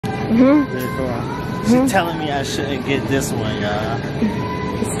She's telling me I shouldn't get this one, y'all.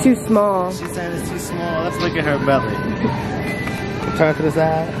 It's too small. She's saying it's too small. Let's look at her belly. Turn to the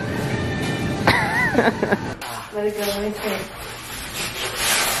side. Let it go, let me see.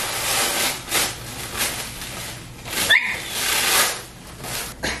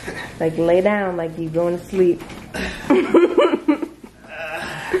 Like lay down, like you going to sleep.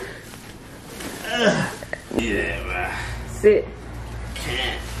 Yeah, man. Sit.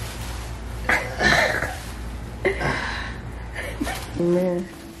 Can't. Man.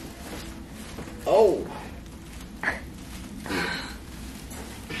 Oh.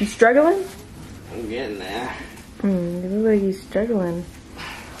 You struggling? I'm getting there. You look like you struggling.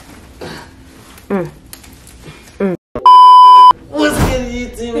 What's good,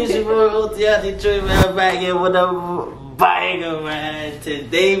 YouTube? It's your boy OTI Detroit, man. I'm back here with a banger, man.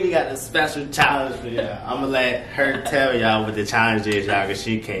 Today we got a special challenge for y'all. I'm gonna let her tell y'all what the challenge is, y'all, because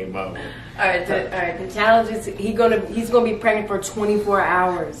she came up with it. Alright, the challenge is he's gonna be pregnant for 24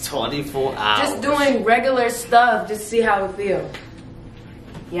 hours. 24 hours. Just doing regular stuff, just see how it feels.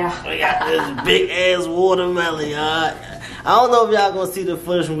 Yeah. We got this big ass watermelon, y'all. I don't know if y'all gonna see the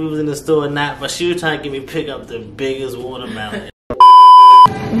footage when we was in the store or not, but she was trying to get me pick up the biggest watermelon.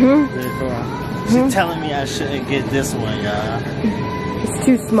 She's telling me I shouldn't get this one, y'all. It's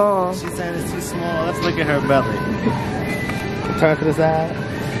too small. She's saying it's too small. Let's look at her belly. Turn to the side.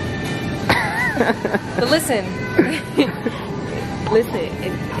 But listen, it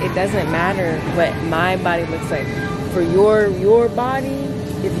doesn't matter what my body looks like. For your body,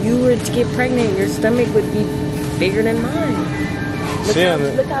 if you were to get pregnant, your stomach would be bigger than mine.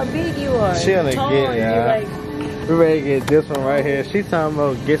 Look how big you are. She only tall, get, you're like, we ready to get this one right here. She's talking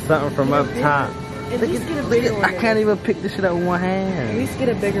about get something from up top. At least get a bigger one. I can't even pick this shit up with one hand. At least get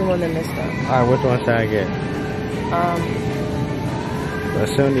a bigger one than this though. Alright, which one should I get? I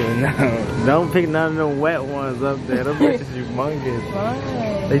shouldn't even know. Don't pick none of them wet ones up there. Those bitches humongous. Why?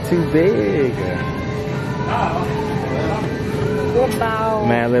 They too big.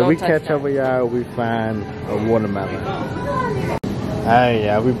 Man, let we catch up with y'all. We find a watermelon. Alright,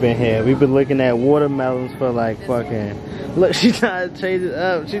 yeah, we've been here. We've been looking at watermelons for like fucking. Look, she trying to change it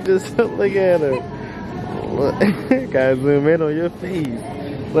up. She just look at her. Look, gotta zoom in on your face.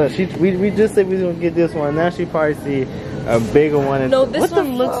 Look, we just said we was gonna get this one. Now she probably see a bigger one. No, this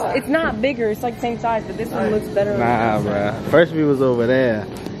one looks. It's not bigger. It's like same size, but this one looks better. Nah, bruh. First we was over there.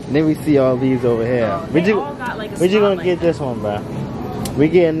 Then we see all these over here. We just gonna get this one, bruh. We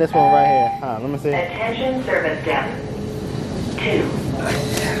getting this one right here. Huh, let me see. Attention service desk. 2,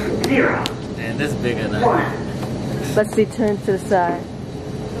 0. Man, this bigger than 1. Let's see, turn to the side. I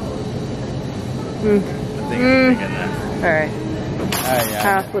think it's bigger than. Alright. Alright,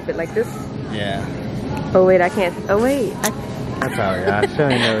 yeah. I'll flip it like this. Yeah. Oh wait, I can't. Oh wait. That's alright, y'all. She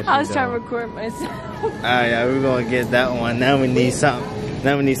ain't know what I was she trying to doing. record myself. Alright, yeah, we're gonna get that one. Now we need something.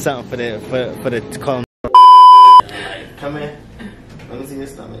 Now we need something for the colon. Come in. Let me see your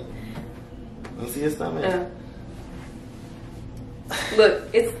stomach. Let me see your stomach. Look,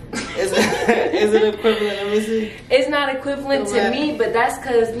 it's Is it equivalent? Let me see. it's not equivalent to me, but that's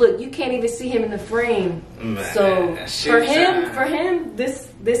because look, you can't even see him in the frame. Man, So for him, time. this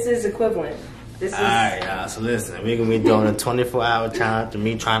is equivalent. This is Alright, y'all. So listen, we're gonna be doing a 24-hour challenge of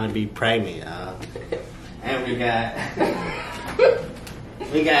me trying to be pregnant, y'all. And we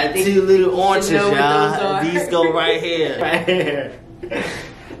got 2 little oranges, y'all. These go right here. Right here.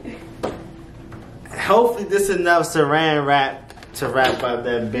 Hopefully this is enough saran wrap to wrap up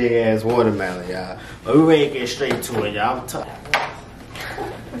that big ass watermelon, y'all. But we ready to get straight to it, y'all.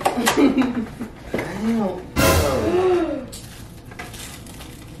 Damn.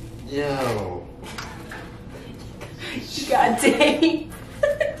 Yo. You got tape.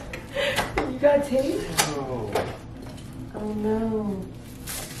 You got tape? Yo. Oh no.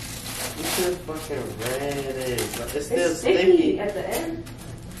 It's still fucking red. It's still It's sticky at the end.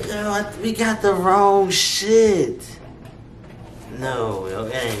 No, we got the wrong shit. No,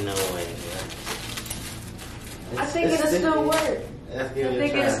 it ain't no way. I think it'll still work. Let's I give it a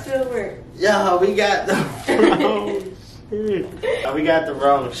think try. it'll still work. Yo, we got the wrong shit. We got the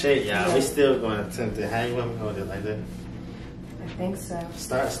wrong shit, y'all. We still gonna attempt it. How you want me to hold it like this? I think so.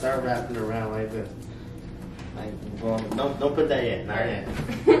 Start wrapping it around like this. Like, well, don't put that yet. Not yet.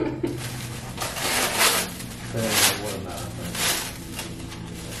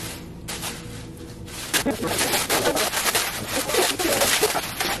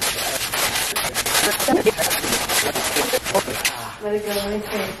 Let it go, let me see.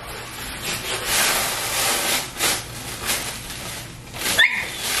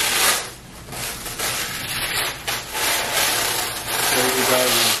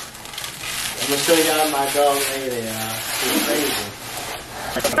 gonna show y'all my dog later, y'all. She's crazy.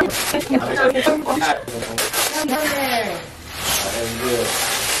 That's good.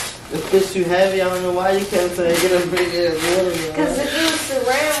 This bitch too heavy. I don't know why you kept saying get a big ass water. Because if it was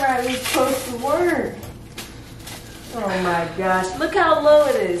saran wrap, we supposed to work. Oh my gosh! Look how low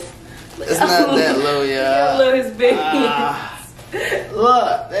it is. It's not that low, y'all. How low his baby is.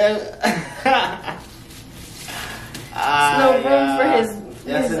 Look, there's no room for his.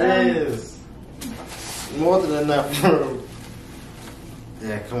 Yes, it is. More than enough room.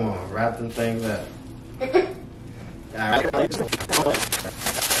 Yeah, come on, wrap them things up. Alright.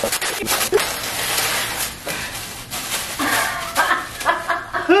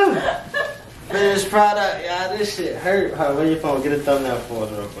 Finished product, y'all. This shit hurt. Alright, where your phone? Get a thumbnail for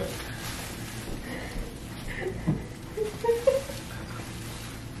us real quick.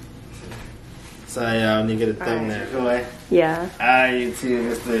 Sorry, y'all. When you get a thumbnail, go ahead. Yeah. Alright,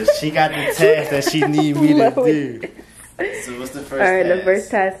 YouTube. She got the task that she need me to do. So what's the first task? Alright, the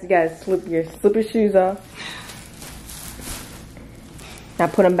first task, you gotta slip your shoes off. Now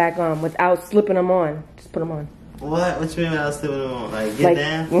put them back on without slipping them on. Just put them on. What? What you mean without slipping them on? Like get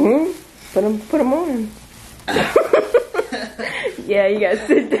down? Mm-hmm. Put them on. Yeah, you gotta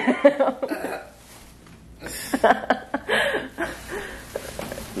sit down.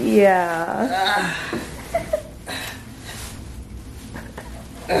 Yeah.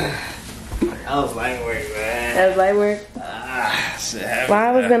 That was light work, man. That was light work? Shit well,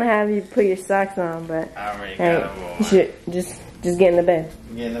 I was gonna have you put your socks on, but I already got them on. You should just get in the bed.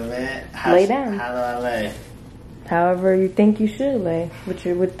 Get in the bed? Lay down. How do I lay? However you think you should lay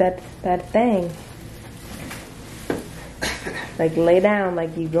with that thing. Like lay down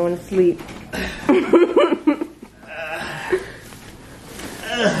like you going to sleep.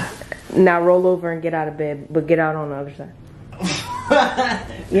 Now roll over and get out of bed, but get out on the other side.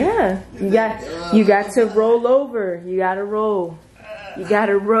 Yeah, you got to roll over. You gotta roll. You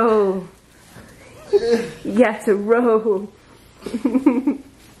gotta roll. You got to roll.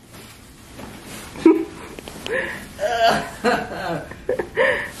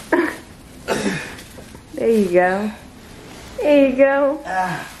 There you go. There you go.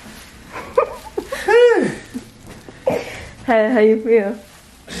 How you feel?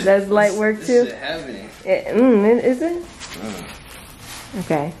 That's light work too? This shit heavy. Is it?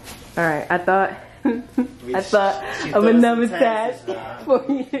 Okay. Alright, I thought of another task for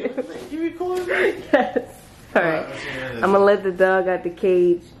you. You recording? Yes. Alright. I'm gonna let the dog out the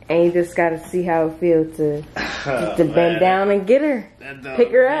cage and you just gotta see how it feels to bend down and get her.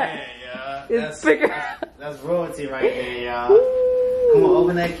 Pick her up. Just pick her up. That's royalty right there, y'all. Come on,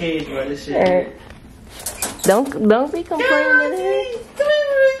 open that cage, bro. This shit. Right. Don't be complaining.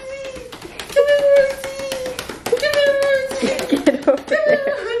 Get over there.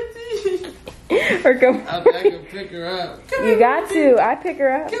 Or come I can pick her up. You got to. I pick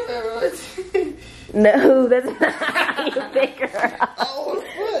her up. No, that's not how you pick her up. Oh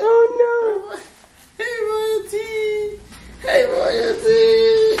no. Hey, royalty. Hey,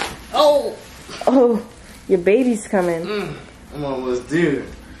 royalty. Oh. Oh, your baby's coming. I'm almost due.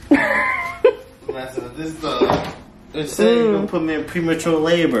 This dog. It said you're gonna put me in premature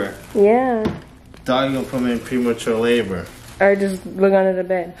labor. Yeah. Dog, you're gonna put me in premature labor. Or just look under the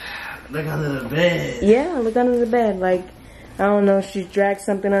bed. Look under the bed. Yeah, look under the bed. Like, I don't know, she dragged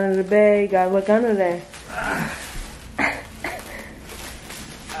something under the bed. You gotta look under there.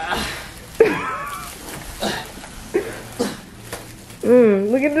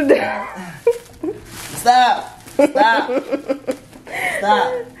 Look at the dog. Stop. Stop.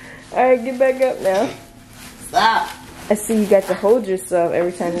 Stop. Alright, get back up now. Stop. I see you got to hold yourself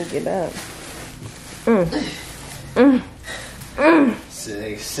every time you get up.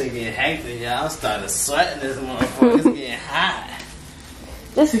 Shit getting hectic, y'all. I'm starting to sweat in this motherfucker. It's getting hot.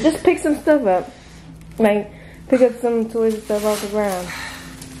 Just pick some stuff up. Like, pick up some toys and stuff off the ground.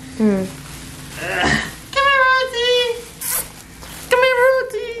 Come here, Rosie. Come here,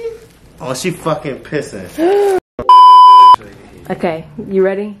 Rosie. Oh, she fucking pissing. Okay, you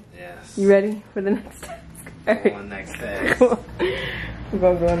ready? Yes. You ready for the next task? Alright. On next task. We're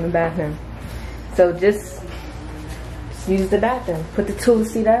gonna go in the bathroom. So just use the bathroom. Put the tool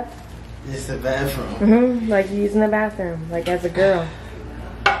seat up. It's the bathroom. Like you're using the bathroom, like as a girl.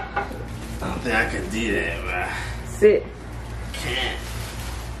 I don't think I could do that, bro. Sit. Can't.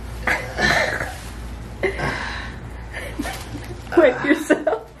 Wipe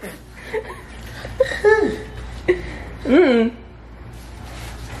yourself.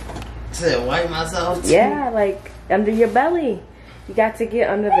 Said wipe myself too? Yeah, like under your belly. You got to get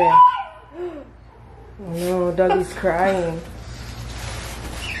under there. Oh no, doggy's crying.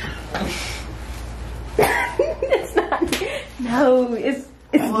 No, it's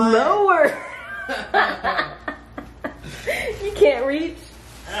lower. You can't reach.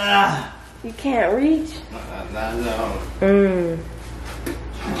 You can't reach. No. Ew.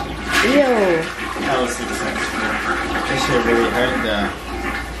 That was 6 seconds. That shit really hurt though.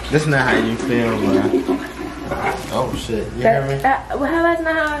 That's not how you feel, man. Oh shit, you hear me? Well, that's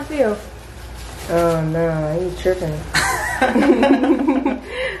not how I feel. Oh no, you tripping. I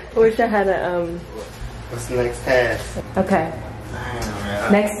wish I had a What's the next task? Okay.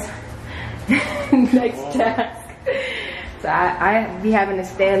 Next task. So I be having to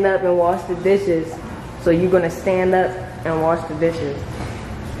stand up and wash the dishes. So you're gonna stand up and wash the dishes.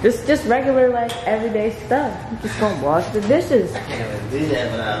 Just regular, like, everyday stuff. You just gonna wash the dishes. I can't even do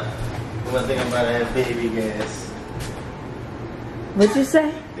that without one thing about to have baby gas. What'd you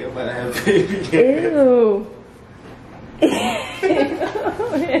say? They're about to have baby gas. Ew.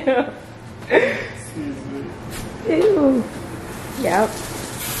 Ew. Yep.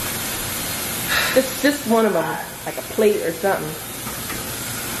 Just one of them, like a plate or something.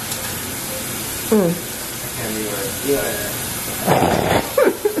 I can't be like, yeah.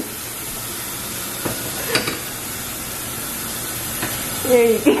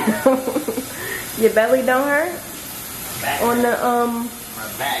 There you go. Your belly don't hurt? Back On the my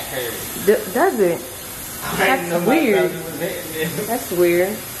back hurts. does it? That's weird. That's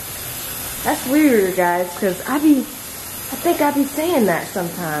weird. That's weird, guys, because I think I be saying that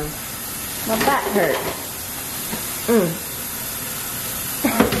sometimes. My back hurts.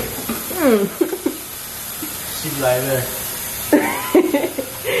 She's like that.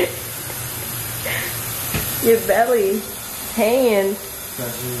 Your belly hanging.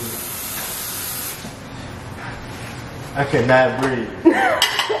 I cannot breathe.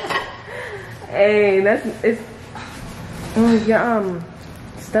 Hey, it's your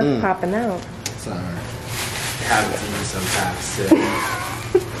stuff popping out. Sorry. It happens to me sometimes too.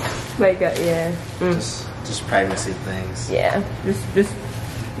 Like yeah. Just pregnancy things. Yeah. Just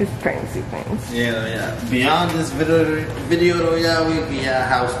pregnancy things. Yeah. Beyond this video though, y'all, we'll be at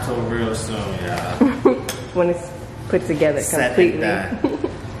house tour real soon, y'all. When it's put together completely. Yeah,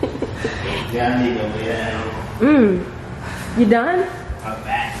 I need to lay down. You done? My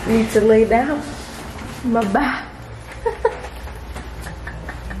back. Need to lay down? My back.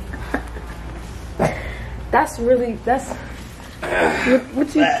 That's what you. I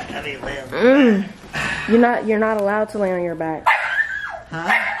need to lay down. You're not allowed to lay on your back. Huh?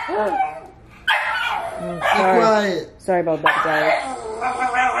 Sorry. Be quiet. Sorry about that, guys.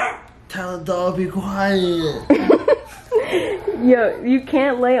 Tell the dog be quiet. Yo, you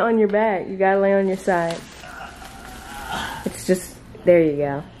can't lay on your back. You gotta lay on your side. It's just, there you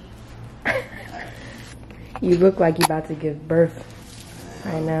go. You look like you're about to give birth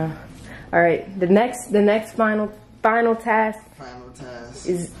right now. All right, the next final task. Final task.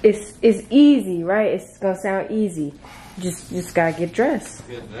 is easy, right? It's gonna sound easy. Just gotta get dressed.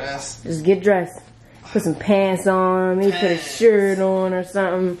 Get dressed. Just get dressed. Put some pants on. Maybe put a shirt on or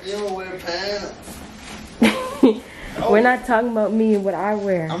something. You don't wear pants. We're not talking about me and what I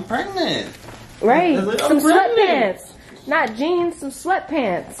wear. I'm pregnant. Right. I'm Some pregnant. sweatpants. Not jeans, some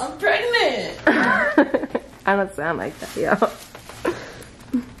sweatpants. I'm pregnant. I don't sound like that, y'all.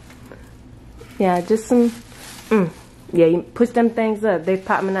 Yeah, just some. Yeah, you push them things up. They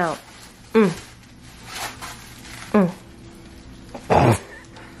popping out.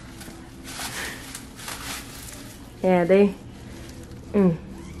 Yeah, they.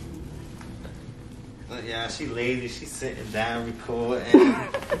 Yeah, she lazy. She's sitting down recording.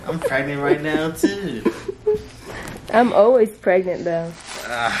 I'm pregnant right now too. I'm always pregnant though.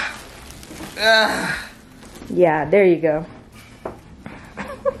 Yeah, there you go.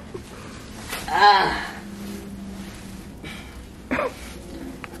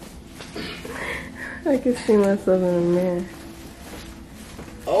 I can see myself in the mirror.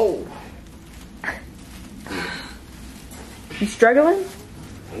 Oh. You struggling?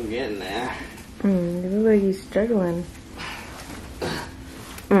 I'm getting there. You look like you're struggling.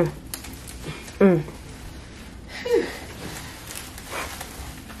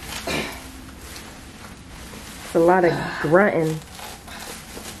 It's a lot of grunting.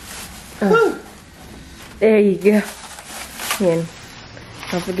 There you go. And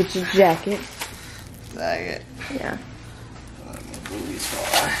don't forget your jacket. Jacket. Yeah. My boobies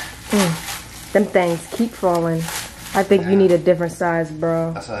fall. Them things keep falling. I think you need a different size,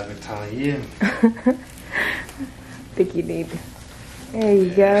 bro. That's what I've been telling you. I think you need. There you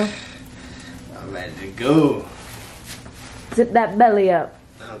go. I'm ready to go. Zip that belly up.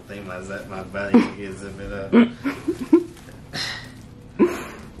 I don't think my belly can get zip it up.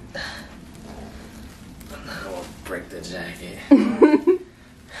 break the jacket.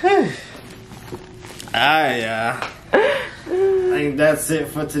 Alright, y'all. I think that's it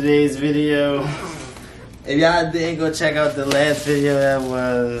for today's video. If y'all didn't go check out the last video, that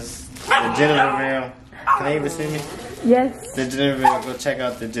was the gender reveal. Can they even see me? Yes. The gender reveal. Go check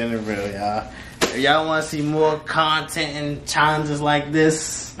out the gender reveal, y'all. If y'all want to see more content and challenges like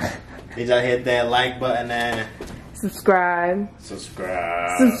this, did y'all hit that like button and subscribe.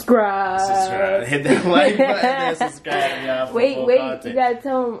 Subscribe. Hit that like button and subscribe, y'all. Wait. Content. You gotta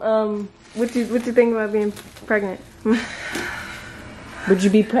tell them what you think about being pregnant. Would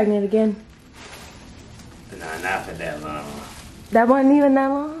you be pregnant again? Nah, not for that long. That wasn't even that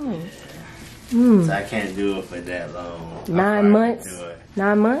long. So I can't do it for that long. 9 months.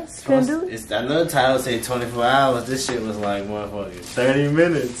 9 months? Couldn't do it? I know the title say 24 hours. This shit was like motherfucking 30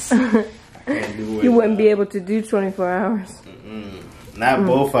 minutes. I can't do it. You wouldn't be able to do 24 hours. Not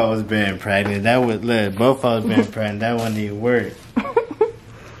both of us being pregnant. That would both of us being pregnant. That wouldn't even work.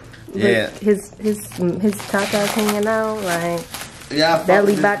 Yeah. His tata's hanging out like. Y'all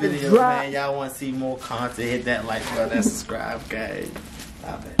belly about to drop. Man. Y'all want to see more content? Hit that like button and subscribe, guys.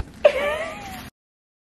 Stop it.